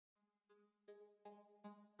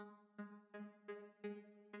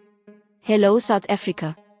Hello South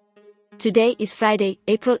Africa. Today is Friday,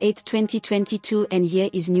 April 8, 2022, and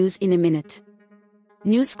here is news in a minute.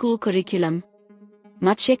 New school curriculum.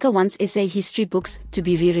 Motshekga wants SA history books to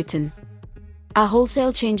be rewritten. Are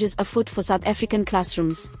wholesale changes afoot for South African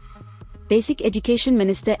classrooms? Basic Education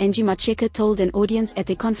Minister Angie Motshekga told an audience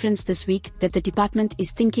at a conference this week that the department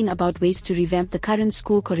is thinking about ways to revamp the current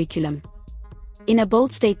school curriculum. In a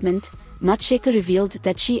bold statement, Motshekga revealed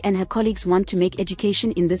that she and her colleagues want to make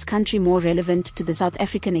education in this country more relevant to the South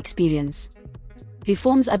African experience.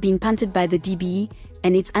 Reforms are being punted by the DBE,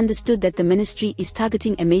 and it's understood that the ministry is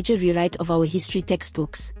targeting a major rewrite of our history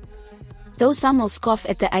textbooks. Though some will scoff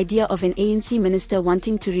at the idea of an ANC minister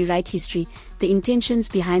wanting to rewrite history, the intentions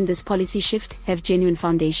behind this policy shift have genuine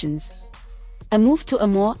foundations. A move to a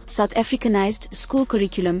more South Africanized school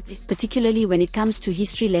curriculum, particularly when it comes to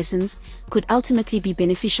history lessons, could ultimately be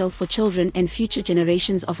beneficial for children and future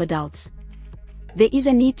generations of adults. There is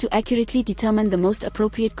a need to accurately determine the most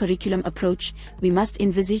appropriate curriculum approach. We must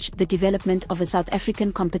envisage the development of a South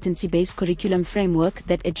African competency-based curriculum framework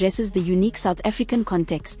that addresses the unique South African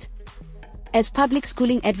context. As public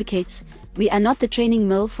schooling advocates, we are not the training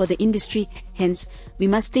mill for the industry, hence, we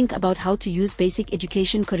must think about how to use basic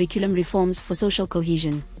education curriculum reforms for social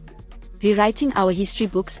cohesion. Rewriting our history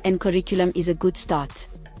books and curriculum is a good start.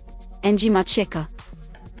 Angie Motshekga.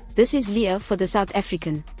 This is Leah for the South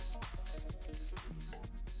African.